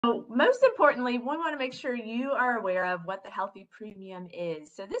So most importantly, we want to make sure you are aware of what the Healthy Premium is.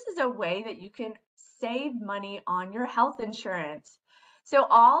 So this is a way that you can save money on your health insurance. So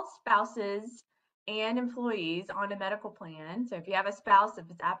all spouses and employees on a medical plan, so if you have a spouse, if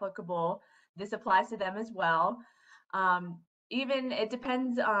it's applicable, this applies to them as well. Um, Even it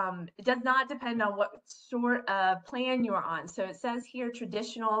depends, it does not depend on what sort of plan you're on. So it says here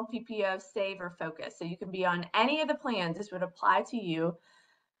traditional, PPO, save, or focus. So you can be on any of the plans. This would apply to you.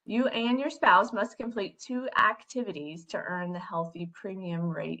 You and your spouse must complete 2 activities to earn the Healthy Premium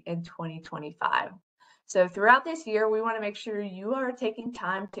rate in 2025. So throughout this year, we want to make sure you are taking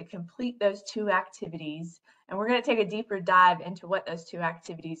time to complete those 2 activities. And we're going to take a deeper dive into what those 2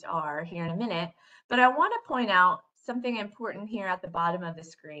 activities are here in a minute. But I want to point out something important here at the bottom of the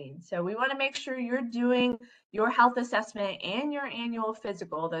screen. So we want to make sure you're doing your health assessment and your annual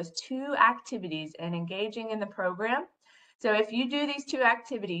physical, those 2 activities, and engaging in the program. So if you do these 2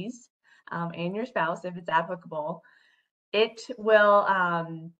 activities, and your spouse, if it's applicable, it will,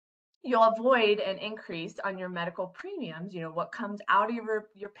 you'll avoid an increase on your medical premiums. You know, what comes out of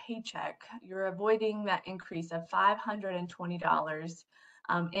your paycheck, you're avoiding that increase of $520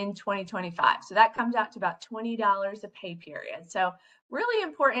 in 2025. So that comes out to about $20 a pay period. So really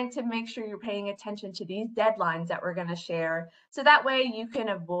important to make sure you're paying attention to these deadlines that we're going to share. So that way you can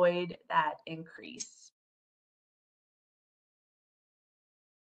avoid that increase.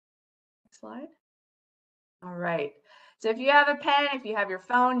 Next slide. All right. So if you have a pen, if you have your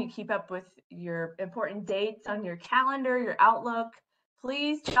phone, you keep up with your important dates on your calendar, your Outlook,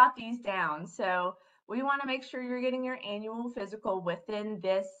 please jot these down. So we want to make sure you're getting your annual physical within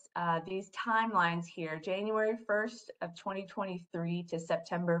these timelines here, January 1st of 2023 to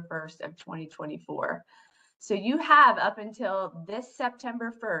September 1st of 2024. So you have up until this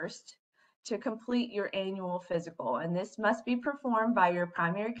September 1st to complete your annual physical, and this must be performed by your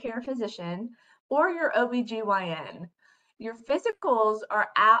primary care physician or your OBGYN. Your physicals are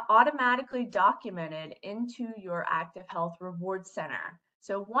automatically documented into your Active Health Reward Center.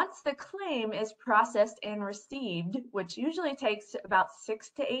 So once the claim is processed and received, which usually takes about 6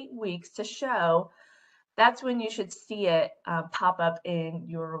 to 8 weeks to show, that's when you should see it pop up in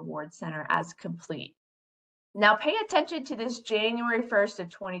your reward center as complete. Now pay attention to this January 1st of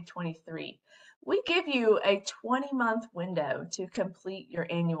 2023. We give you a 20-month window to complete your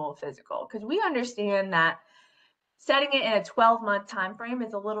annual physical because we understand that setting it in a 12-month time frame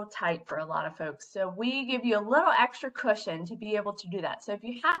is a little tight for a lot of folks. So we give you a little extra cushion to be able to do that. So if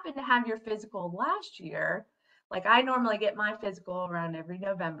you happen to have your physical last year, like I normally get my physical around every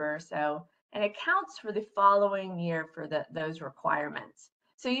November, so and it counts for the following year for those requirements.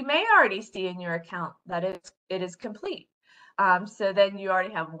 So you may already see in your account that it is complete. So then you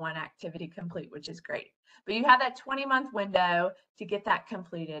already have one activity complete, which is great. But you have that 20-month window to get that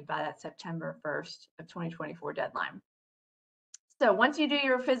completed by that September 1st of 2024 deadline. So once you do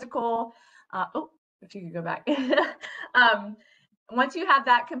your physical, if you could go back. Once you have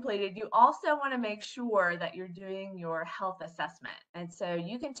that completed, you also want to make sure that you're doing your health assessment. And so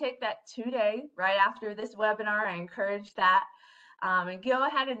you can take that today, right after this webinar. I encourage that. And go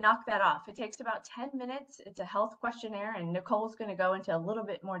ahead and knock that off. It takes about 10 minutes. It's a health questionnaire, and Nicole's going to go into a little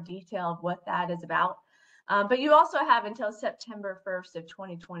bit more detail of what that is about. But you also have until September 1st of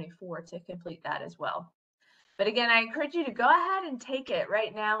 2024 to complete that as well. But again, I encourage you to go ahead and take it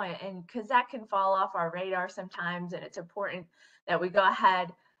right now, and because that can fall off our radar sometimes, and it's important that we go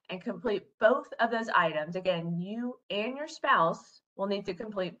ahead and complete both of those items. Again, you and your spouse will need to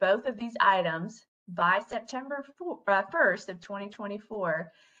complete both of these items by September 1st of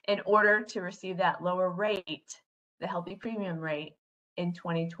 2024 in order to receive that lower rate, the Healthy Premium rate in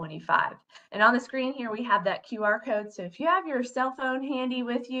 2025. And on the screen here, we have that QR code. So if you have your cell phone handy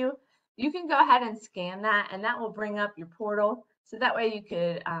with you, you can go ahead and scan that, and that will bring up your portal. So that way you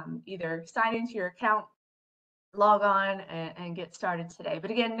could either sign into your account, log on, and get started today.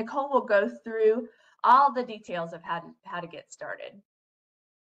 But again, Nicole will go through all the details of how to get started.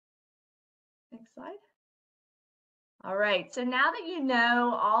 Next slide. All right, so now that you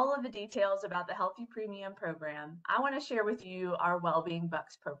know all of the details about the Healthy Premium program, I want to share with you our Wellbeing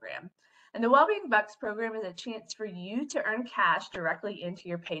Bucks program. And the Wellbeing Bucks program is a chance for you to earn cash directly into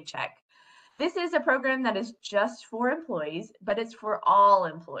your paycheck. This is a program that is just for employees, but it's for all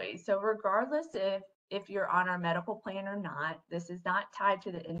employees. So regardless if you're on our medical plan or not, this is not tied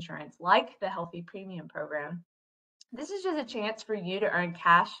to the insurance like the Healthy Premium program. This is just a chance for you to earn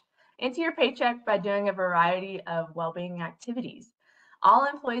cash into your paycheck by doing a variety of well-being activities. All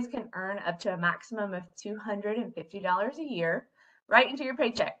employees can earn up to a maximum of $250 a year right into your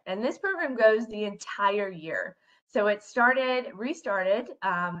paycheck. And this program goes the entire year. So it restarted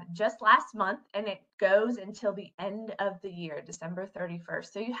just last month, and it goes until the end of the year, December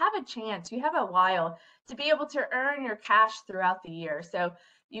 31st. So you have a chance, you have a while to be able to earn your cash throughout the year. So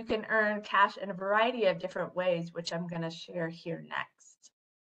you can earn cash in a variety of different ways, which I'm going to share here next.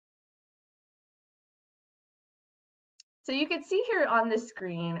 So you can see here on the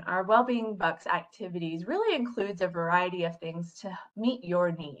screen, our Wellbeing Bucks activities really includes a variety of things to meet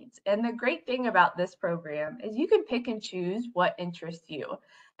your needs. And the great thing about this program is you can pick and choose what interests you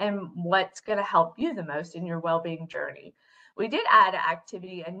and what's going to help you the most in your well-being journey. We did add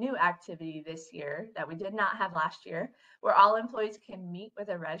a new activity this year that we did not have last year, where all employees can meet with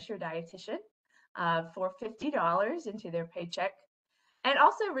a registered dietitian for $50 into their paycheck and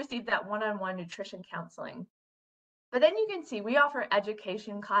also receive that one-on-one nutrition counseling. But then you can see we offer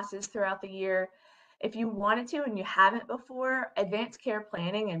education classes throughout the year. If you wanted to and you haven't before, advanced care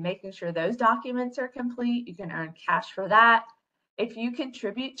planning and making sure those documents are complete, you can earn cash for that. If you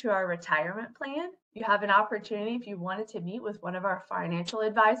contribute to our retirement plan, you have an opportunity if you wanted to meet with one of our financial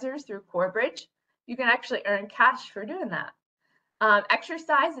advisors through Corebridge, you can actually earn cash for doing that.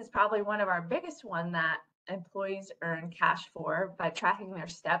 Exercise is probably one of our biggest one that employees earn cash for by tracking their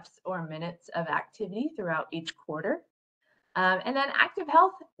steps or minutes of activity throughout each quarter. And then Active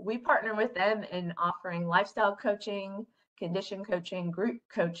Health, we partner with them in offering lifestyle coaching, condition coaching, group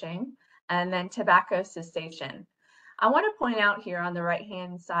coaching, and then tobacco cessation. I want to point out here on the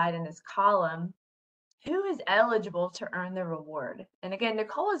right-hand side in this column, who is eligible to earn the reward. And again,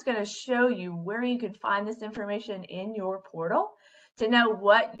 Nicole is going to show you where you can find this information in your portal to know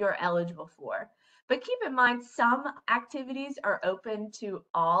what you're eligible for. But keep in mind, some activities are open to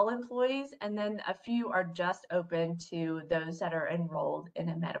all employees, and then a few are just open to those that are enrolled in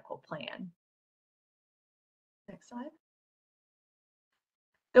a medical plan. Next slide.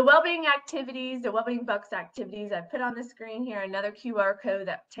 The well-being activities, the Wellbeing Bucks activities, I put on the screen here another QR code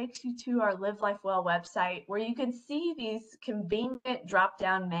that takes you to our Live Life Well website where you can see these convenient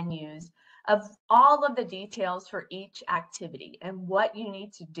drop-down menus of all of the details for each activity and what you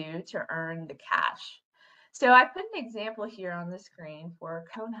need to do to earn the cash. So I put an example here on the screen for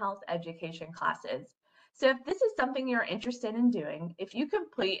Cone Health education classes. So if this is something you're interested in doing, if you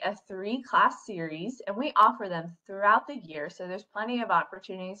complete a 3-class series, and we offer them throughout the year, so there's plenty of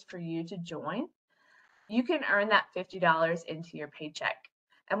opportunities for you to join, you can earn that $50 into your paycheck.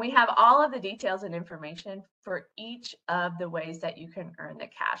 And we have all of the details and information for each of the ways that you can earn the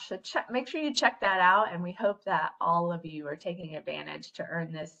cash. So make sure you check that out, and we hope that all of you are taking advantage to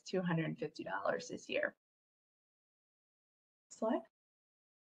earn this $250 this year. Slide.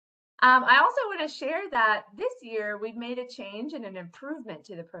 I also want to share that this year we've made a change and an improvement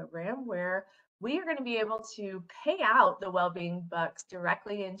to the program where we are going to be able to pay out the Wellbeing Bucks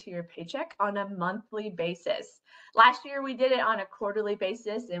directly into your paycheck on a monthly basis. Last year we did it on a quarterly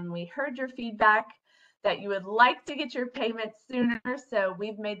basis, and we heard your feedback that you would like to get your payments sooner. So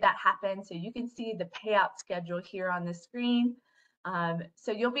we've made that happen. So you can see the payout schedule here on the screen.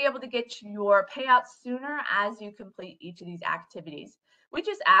 So you'll be able to get your payouts sooner as you complete each of these activities. We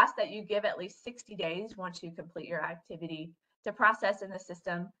just ask that you give at least 60 days once you complete your activity to process in the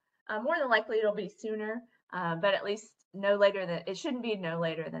system. More than likely it'll be sooner, but at least it shouldn't be no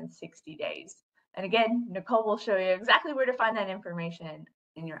later than 60 days. And again, Nicole will show you exactly where to find that information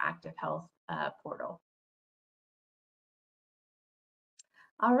in your Active Health portal.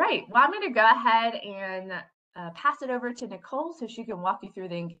 All right, well, I'm going to go ahead and pass it over to Nicole so she can walk you through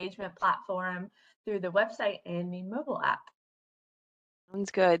the engagement platform through the website and the mobile app.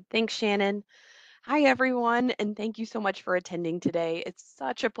 Sounds good. Thanks, Shannon. Hi, everyone, and thank you so much for attending today. It's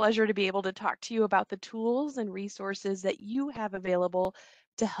such a pleasure to be able to talk to you about the tools and resources that you have available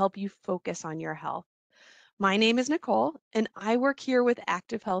to help you focus on your health. My name is Nicole, and I work here with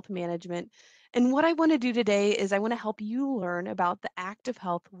Active Health Management. And what I want to do today is I want to help you learn about the Active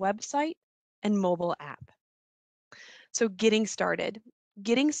Health website and mobile app. So, getting started.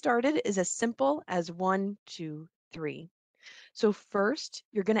 Getting started is as simple as 1, 2, 3. So first,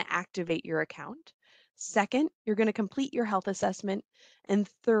 you're going to activate your account. Second, you're going to complete your health assessment. And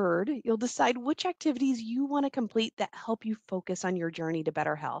third, you'll decide which activities you want to complete that help you focus on your journey to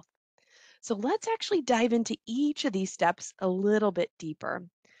better health. So let's actually dive into each of these steps a little bit deeper.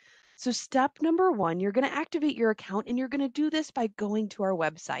 So step number 1, you're going to activate your account, and you're going to do this by going to our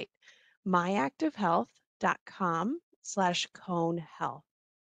website, myactivehealth.com/conehealth.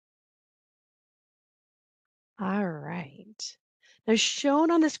 All right. Now,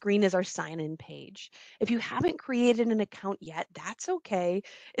 shown on the screen is our sign-in page. If you haven't created an account yet, that's okay.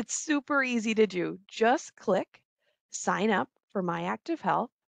 It's super easy to do. Just click sign up for My Active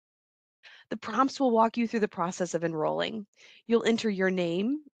Health. The prompts will walk you through the process of enrolling. You'll enter your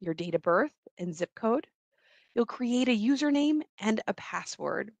name, your date of birth, and zip code. You'll create a username and a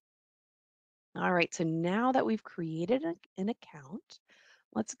password. All right, so now that we've created an account,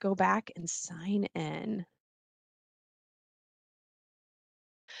 let's go back and sign in.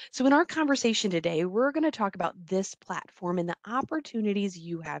 So, in our conversation today, we're going to talk about this platform and the opportunities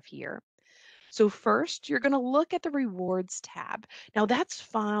you have here. So, first, you're going to look at the rewards tab. Now, that's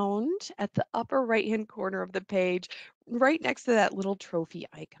found at the upper right hand corner of the page, right next to that little trophy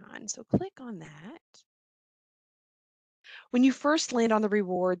icon. So, click on that. When you first land on the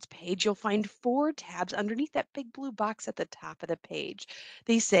rewards page, you'll find four tabs underneath that big blue box at the top of the page.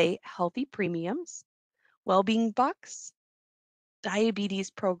 They say Healthy Premiums, Wellbeing Bucks, Diabetes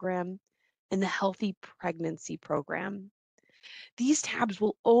Program, and the Healthy Pregnancy Program. These tabs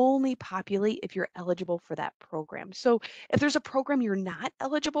will only populate if you're eligible for that program. So if there's a program you're not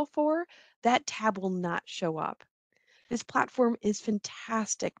eligible for, that tab will not show up. This platform is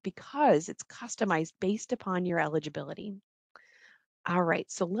fantastic because it's customized based upon your eligibility. All right,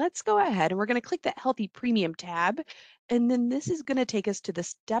 so let's go ahead and we're going to click that Healthy Premium tab. And then this is going to take us to the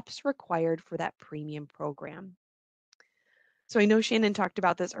steps required for that premium program. So I know Shannon talked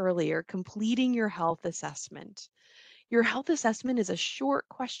about this earlier, completing your health assessment. Your health assessment is a short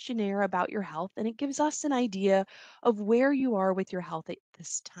questionnaire about your health, and it gives us an idea of where you are with your health at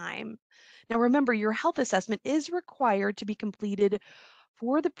this time. Now, remember, your health assessment is required to be completed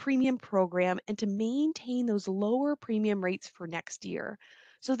for the premium program and to maintain those lower premium rates for next year.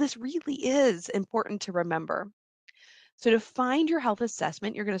 So, this really is important to remember. So, to find your health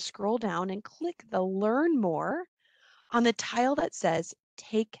assessment, you're going to scroll down and click the Learn More on the tile that says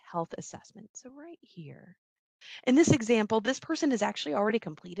Take Health Assessment. So, right here. In this example, this person has actually already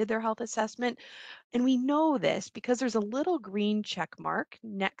completed their health assessment. And we know this because there's a little green check mark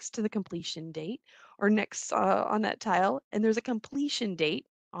next to the completion date or next on that tile. And there's a completion date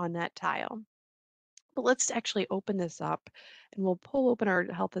on that tile. But let's actually open this up and we'll pull open our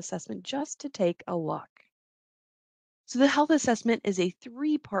health assessment just to take a look. So the health assessment is a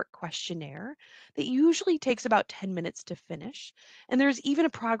three-part questionnaire that usually takes about 10 minutes to finish. And there's even a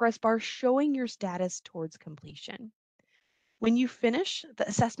progress bar showing your status towards completion. When you finish, the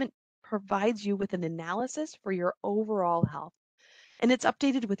assessment provides you with an analysis for your overall health, and it's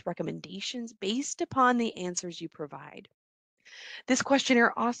updated with recommendations based upon the answers you provide. This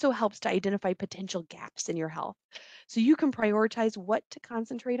questionnaire also helps to identify potential gaps in your health, so you can prioritize what to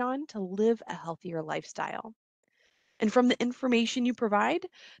concentrate on to live a healthier lifestyle. And from the information you provide,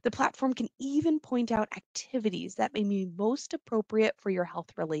 the platform can even point out activities that may be most appropriate for your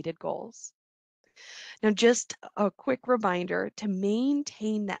health related goals. Now, just a quick reminder to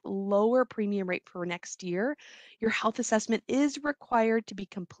maintain that lower premium rate for next year, your health assessment is required to be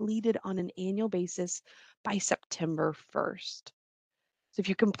completed on an annual basis by September 1st. So if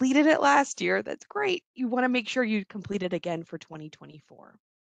you completed it last year, that's great. You want to make sure you complete it again for 2024.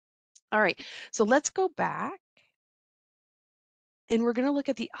 All right, so let's go back and we're going to look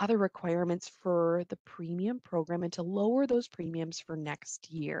at the other requirements for the premium program and to lower those premiums for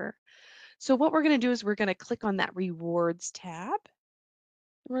next year. So what we're going to do is we're going to click on that rewards tab.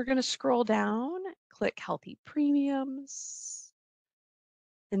 We're going to scroll down, click healthy premiums,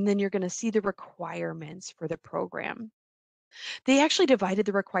 and then you're going to see the requirements for the program. They actually divided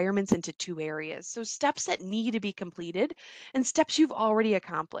the requirements into two areas. So steps that need to be completed and steps you've already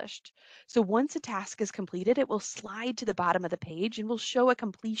accomplished. So once a task is completed, it will slide to the bottom of the page and will show a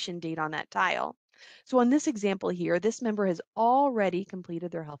completion date on that tile. So on this example here, this member has already completed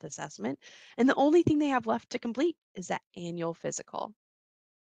their health assessment, and the only thing they have left to complete is that annual physical.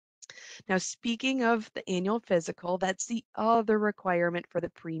 Now, speaking of the annual physical, that's the other requirement for the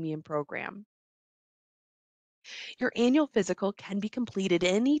premium program. Your annual physical can be completed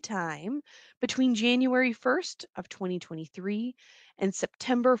anytime between January 1st of 2023 and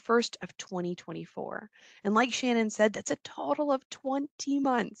September 1st of 2024. And like Shannon said, that's a total of 20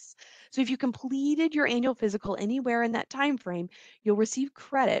 months. So if you completed your annual physical anywhere in that time frame, you'll receive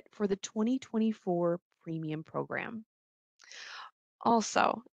credit for the 2024 premium program.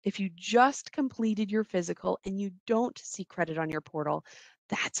 Also, if you just completed your physical and you don't see credit on your portal,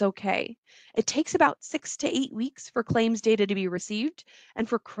 that's okay. It takes about 6 to 8 weeks for claims data to be received and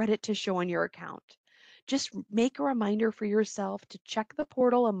for credit to show on your account. Just make a reminder for yourself to check the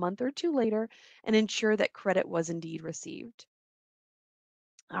portal a month or two later and ensure that credit was indeed received.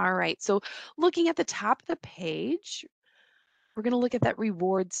 All right, so looking at the top of the page, we're going to look at that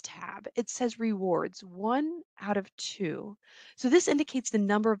rewards tab. It says rewards, 1 out of 2. So this indicates the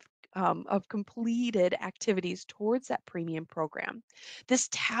number of of completed activities towards that premium program. This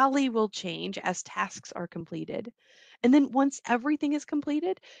tally will change as tasks are completed. And then once everything is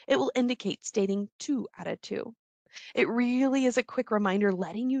completed, it will indicate stating 2 out of 2. It really is a quick reminder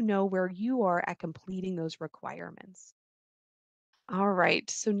letting you know where you are at completing those requirements. All right,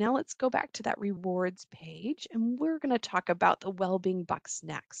 so now let's go back to that rewards page and we're going to talk about the well-being bucks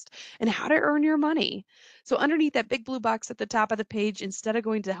next and how to earn your money. So underneath that big blue box at the top of the page, instead of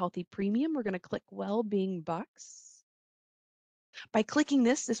going to healthy premium, we're going to click well-being bucks. By clicking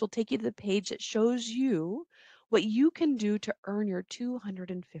this, this will take you to the page that shows you what you can do to earn your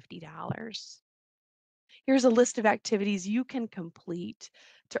 $250. Here's a list of activities you can complete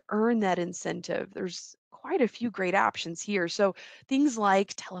to earn that incentive. There's quite a few great options here. So, things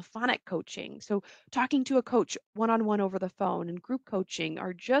like telephonic coaching, so talking to a coach one on one over the phone, and group coaching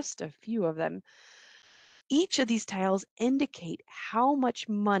are just a few of them. Each of these tiles indicate how much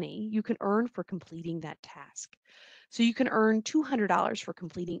money you can earn for completing that task. So you can earn $200 for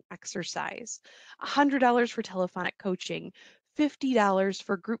completing exercise, $100 for telephonic coaching, $50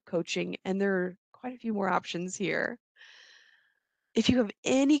 for group coaching, and there are quite a few more options here. If you have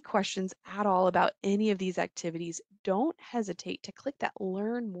any questions at all about any of these activities, don't hesitate to click that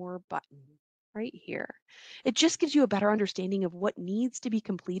Learn More button right here. It just gives you a better understanding of what needs to be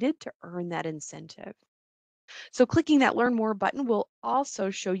completed to earn that incentive. So clicking that Learn More button will also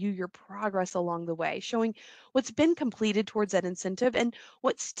show you your progress along the way, showing what's been completed towards that incentive and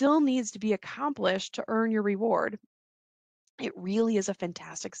what still needs to be accomplished to earn your reward. It really is a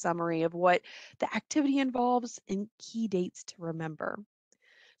fantastic summary of what the activity involves and key dates to remember.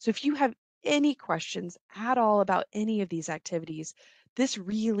 So if you have any questions at all about any of these activities, this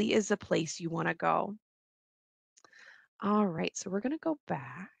really is a place you want to go. All right, so we're going to go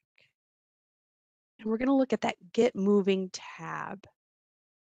back and we're going to look at that Get Moving tab.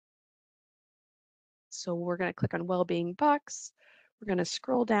 So we're going to click on Wellbeing Bucks. We're going to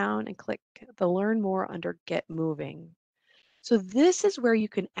scroll down and click the Learn More under Get Moving. So this is where you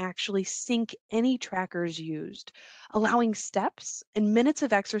can actually sync any trackers used, allowing steps and minutes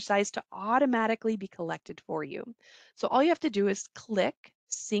of exercise to automatically be collected for you. So all you have to do is click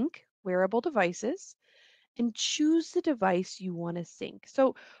Sync Wearable Devices and choose the device you want to sync.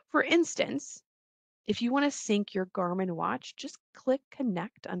 So for instance, if you want to sync your Garmin watch, just click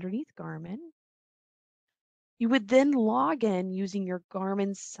Connect underneath Garmin. You would then log in using your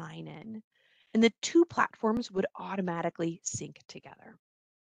Garmin sign in, and the two platforms would automatically sync together.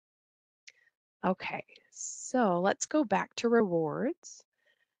 Okay, so let's go back to rewards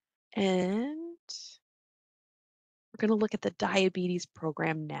and we're going to look at the diabetes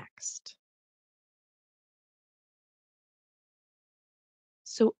program next.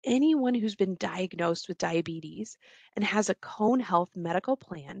 So, anyone who's been diagnosed with diabetes and has a Cone Health medical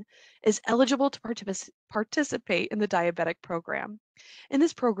plan is eligible to participate in the diabetic program. In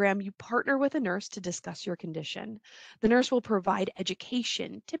this program, you partner with a nurse to discuss your condition. The nurse will provide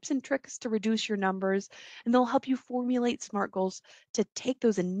education, tips, and tricks to reduce your numbers, and they'll help you formulate SMART goals to take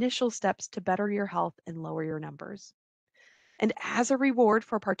those initial steps to better your health and lower your numbers. And as a reward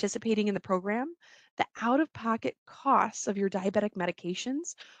for participating in the program, the out of pocket costs of your diabetic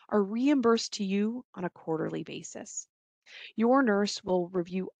medications are reimbursed to you on a quarterly basis. Your nurse will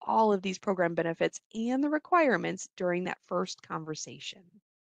review all of these program benefits and the requirements during that first conversation.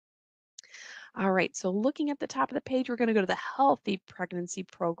 All right, so looking at the top of the page, we're going to go to the Healthy Pregnancy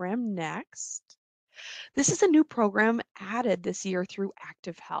Program next. This is a new program added this year through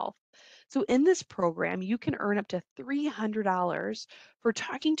Active Health. So, in this program, you can earn up to $300 for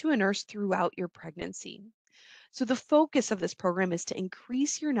talking to a nurse throughout your pregnancy. So, the focus of this program is to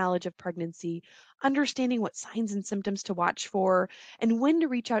increase your knowledge of pregnancy, understanding what signs and symptoms to watch for, and when to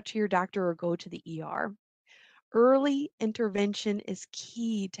reach out to your doctor or go to the ER. Early intervention is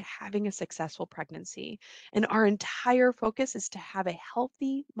key to having a successful pregnancy, and our entire focus is to have a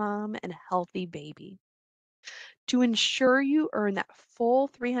healthy mom and a healthy baby. To ensure you earn that full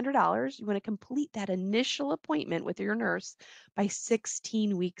 $300, you want to complete that initial appointment with your nurse by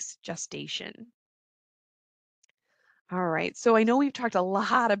 16 weeks gestation. All right, so I know we've talked a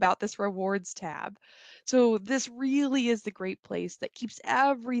lot about this rewards tab. So this really is the great place that keeps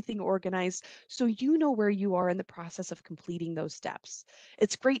everything organized so you know where you are in the process of completing those steps.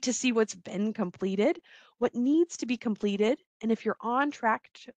 It's great to see what's been completed, what needs to be completed, and if you're on track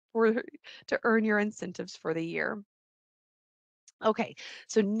to earn your incentives for the year. Okay,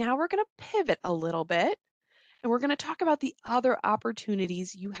 so now we're going to pivot a little bit and we're going to talk about the other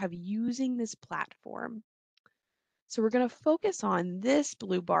opportunities you have using this platform. So we're going to focus on this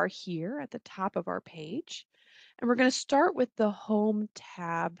blue bar here at the top of our page, And we're going to start with the Home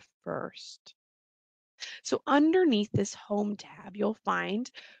tab first. So underneath this Home tab, you'll find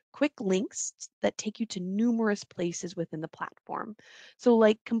quick links that take you to numerous places within the platform. So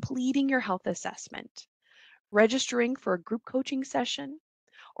like completing your health assessment, registering for a group coaching session,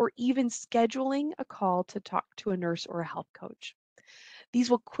 or even scheduling a call to talk to a nurse or a health coach. These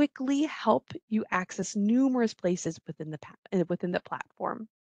will quickly help you access numerous places within the platform.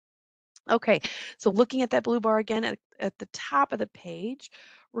 Okay, so looking at that blue bar again at the top of the page,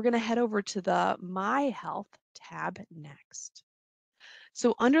 we're going to head over to the My Health tab next.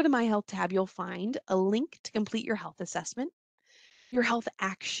 So under the My Health tab, you'll find a link to complete your health assessment, your health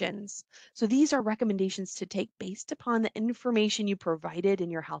actions. So these are recommendations to take based upon the information you provided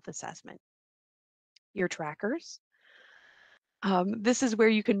in your health assessment. Your trackers. This is where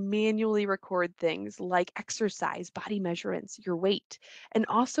you can manually record things like exercise, body measurements, your weight, and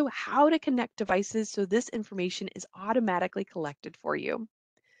also how to connect devices so this information is automatically collected for you.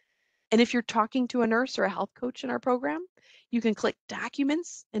 And if you're talking to a nurse or a health coach in our program, you can click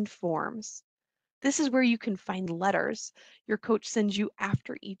Documents and Forms. This is where you can find letters your coach sends you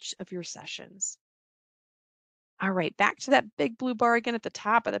after each of your sessions. All right, back to that big blue bar again at the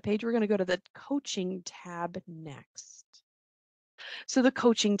top of the page. We're going to go to the Coaching tab next. So the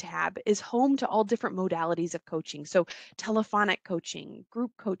coaching tab is home to all different modalities of coaching. So telephonic coaching,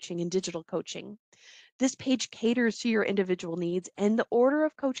 group coaching, and digital coaching. This page caters to your individual needs, and the order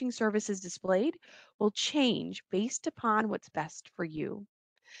of coaching services displayed will change based upon what's best for you.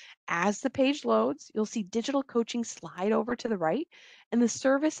 As the page loads, you'll see digital coaching slide over to the right, and the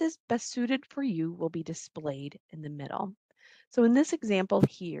services best suited for you will be displayed in the middle. So in this example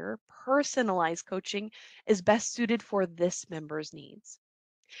here, personalized coaching is best suited for this member's needs.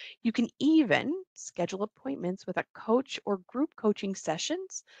 You can even schedule appointments with a coach or group coaching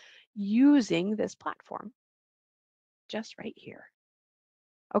sessions using this platform just right here.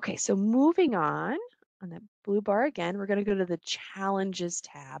 Okay, so moving on that blue bar again, we're going to go to the Challenges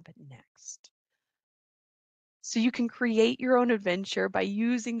tab next. So you can create your own adventure by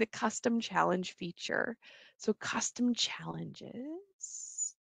using the custom challenge feature. So custom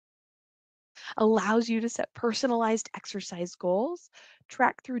challenges allows you to set personalized exercise goals,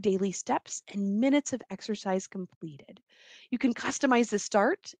 track through daily steps, and minutes of exercise completed. You can customize the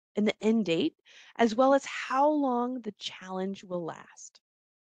start and the end date, as well as how long the challenge will last.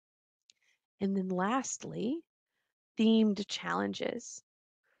 And then lastly, themed challenges.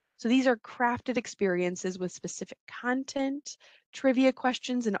 So these are crafted experiences with specific content, trivia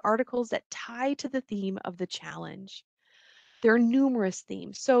questions, and articles that tie to the theme of the challenge. There are numerous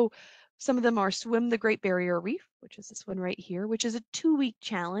themes. So some of them are Swim the Great Barrier Reef, which is this one right here, which is a 2-week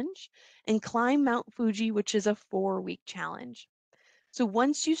challenge, and Climb Mount Fuji, which is a 4-week challenge. So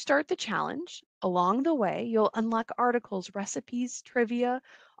once you start the challenge, along the way, you'll unlock articles, recipes, trivia,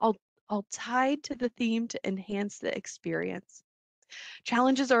 all, all tied to the theme to enhance the experience.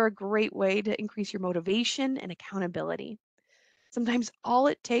 Challenges are a great way to increase your motivation and accountability. Sometimes all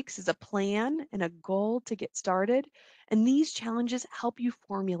it takes is a plan and a goal to get started, and these challenges help you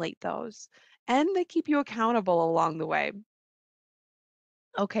formulate those, and they keep you accountable along the way.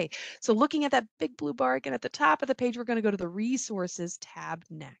 Okay, so looking at that big blue bar again at the top of the page, we're going to go to the Resources tab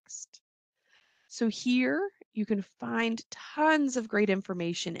next. So here you can find tons of great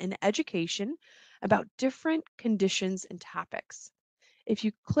information and education about different conditions and topics. If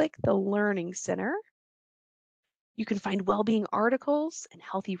you click the Learning Center, you can find well-being articles and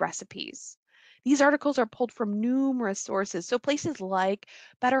healthy recipes. These articles are pulled from numerous sources, so places like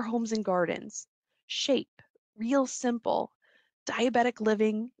Better Homes and Gardens, Shape, Real Simple, Diabetic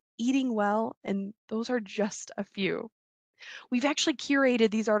Living, Eating Well, and those are just a few. We've actually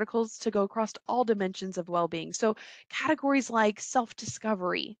curated these articles to go across all dimensions of well-being. So categories like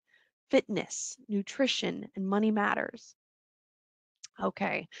self-discovery, fitness, nutrition, and money matters.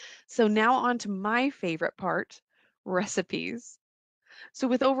 Okay, so now on to my favorite part, recipes. So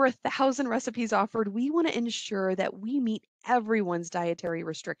with over 1,000 recipes offered, we want to ensure that we meet everyone's dietary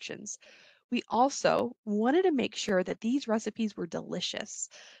restrictions. We also wanted to make sure that these recipes were delicious,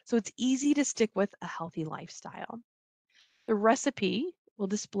 so it's easy to stick with a healthy lifestyle. The recipe will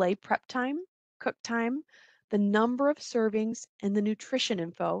display prep time, cook time, the number of servings, and the nutrition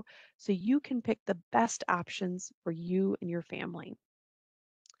info so you can pick the best options for you and your family.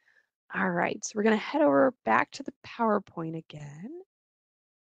 All right, so we're going to head over back to the PowerPoint again.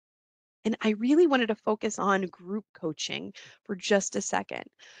 And I really wanted to focus on group coaching for just a second.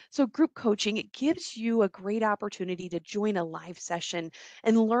 So group coaching, it gives you a great opportunity to join a live session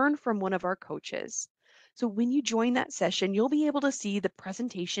and learn from one of our coaches. So when you join that session, you'll be able to see the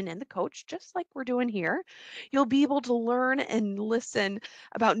presentation and the coach, just like we're doing here. You'll be able to learn and listen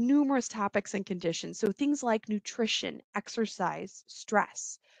about numerous topics and conditions. So things like nutrition, exercise,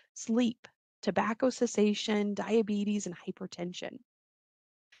 stress, sleep, tobacco cessation, diabetes, and hypertension.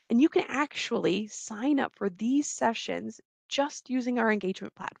 And you can actually sign up for these sessions just using our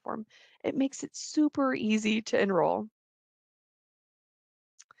engagement platform. It makes it super easy to enroll.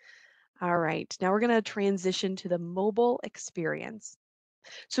 All right, now we're going to transition to the mobile experience.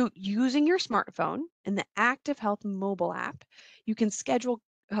 So, using your smartphone and the Active Health mobile app, you can schedule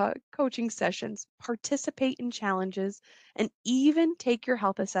coaching sessions, participate in challenges, and even take your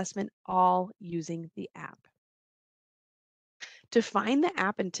health assessment all using the app. To find the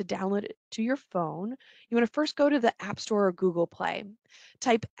app and to download it to your phone, you want to first go to the App Store or Google Play.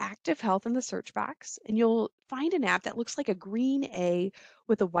 Type Active Health in the search box, and you'll find an app that looks like a green A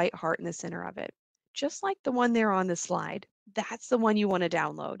with a white heart in the center of it, just like the one there on the slide. That's the one you want to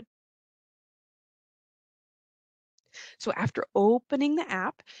download. So after opening the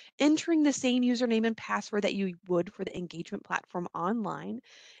app, entering the same username and password that you would for the engagement platform online,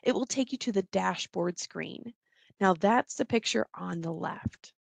 it will take you to the dashboard screen. Now that's the picture on the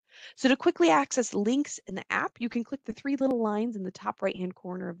left. So to quickly access links in the app, you can click the three little lines in the top right-hand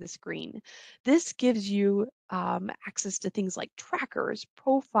corner of the screen. This gives you access to things like trackers,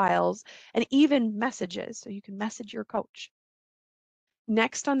 profiles, and even messages, so you can message your coach.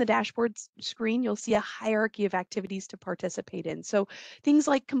 Next on the dashboard screen, you'll see a hierarchy of activities to participate in. So things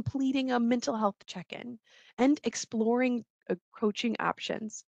like completing a mental health check-in and exploring coaching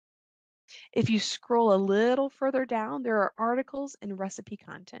options. If you scroll a little further down, there are articles and recipe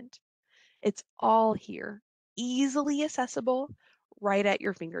content. It's all here, easily accessible, right at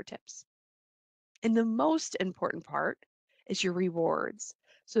your fingertips. And the most important part is your rewards.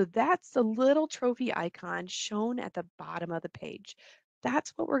 So that's the little trophy icon shown at the bottom of the page.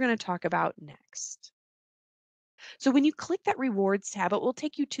 That's what we're going to talk about next. So when you click that rewards tab, it will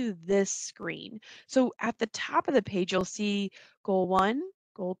take you to this screen. So at the top of the page, you'll see goal 1,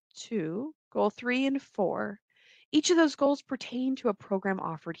 goal 2, goal 3, and 4. Each of those goals pertain to a program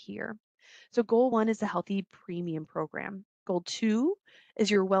offered here. So goal 1 is the healthy premium program. Goal 2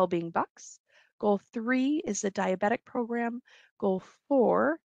 is your well-being bucks. Goal 3 is the diabetic program. Goal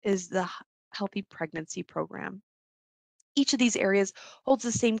 4 is the healthy pregnancy program. Each of these areas holds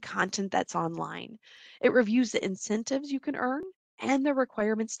the same content that's online. It reviews the incentives you can earn and the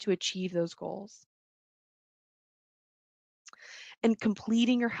requirements to achieve those goals. And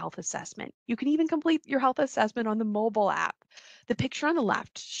completing your health assessment. You can even complete your health assessment on the mobile app. The picture on the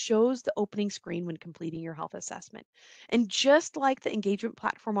left shows the opening screen when completing your health assessment. And just like the engagement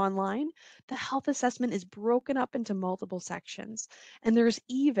platform online, the health assessment is broken up into multiple sections. And there's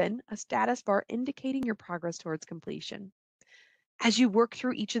even a status bar indicating your progress towards completion. As you work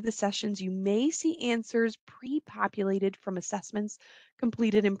through each of the sessions, you may see answers pre-populated from assessments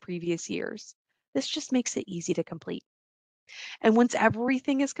completed in previous years. This just makes it easy to complete. And once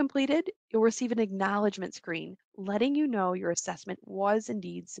everything is completed, you'll receive an acknowledgement screen letting you know your assessment was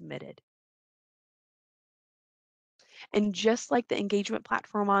indeed submitted. And just like the engagement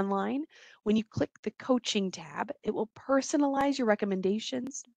platform online, when you click the coaching tab, it will personalize your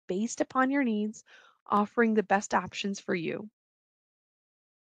recommendations based upon your needs, offering the best options for you.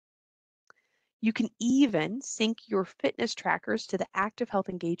 You can even sync your fitness trackers to the Active Health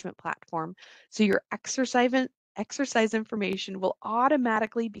Engagement platform so your exercise information will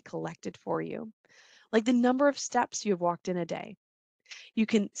automatically be collected for you, like the number of steps you have walked in a day. You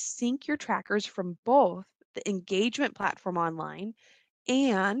can sync your trackers from both the engagement platform online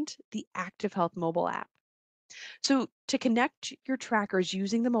and the Active Health mobile app. So to connect your trackers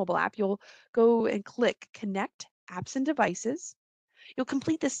using the mobile app, you'll go and click Connect Apps and Devices. You'll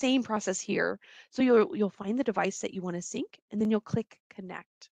complete the same process here. So you'll find the device that you want to sync and then you'll click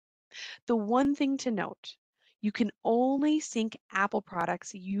connect. The one thing to note, you can only sync Apple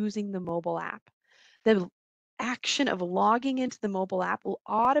products using the mobile app. The action of logging into the mobile app will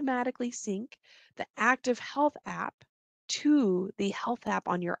automatically sync the Active Health app to the Health app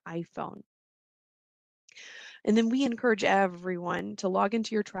on your iPhone. And then we encourage everyone to log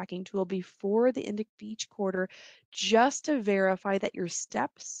into your tracking tool before the end of each quarter just to verify that your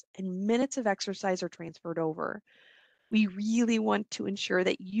steps and minutes of exercise are transferred over. We really want to ensure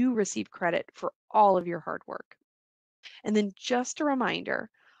that you receive credit for all of your hard work. And then just a reminder,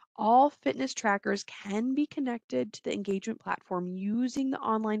 all fitness trackers can be connected to the engagement platform using the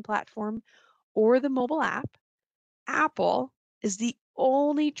online platform or the mobile app. Apple is the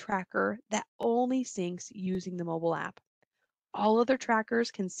only tracker that only syncs using the mobile app. All other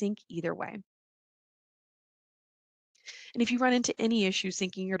trackers can sync either way. And if you run into any issues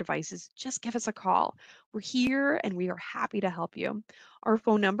syncing your devices, just give us a call. We're here and we are happy to help you. Our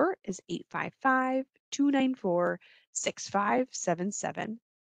phone number is 855 294 6577.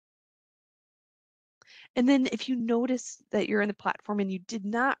 And then if you notice that you're in the platform and you did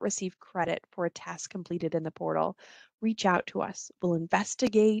not receive credit for a task completed in the portal, reach out to us. We'll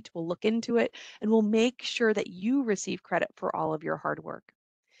investigate, we'll look into it, and we'll make sure that you receive credit for all of your hard work.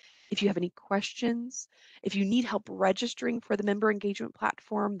 If you have any questions, if you need help registering for the member engagement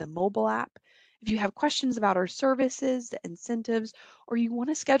platform, the mobile app, if you have questions about our services, the incentives, or you want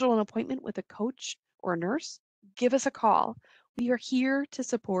to schedule an appointment with a coach or a nurse, give us a call. We are here to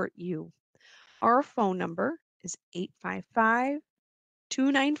support you. Our phone number is 855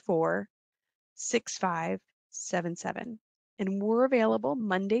 294 6577. And we're available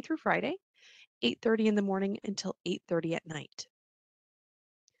Monday through Friday, 8:30 in the morning until 8:30 at night.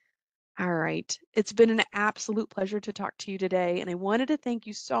 All right. It's been an absolute pleasure to talk to you today, and I wanted to thank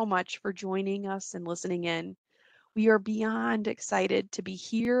you so much for joining us and listening in. We are beyond excited to be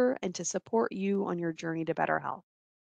here and to support you on your journey to better health.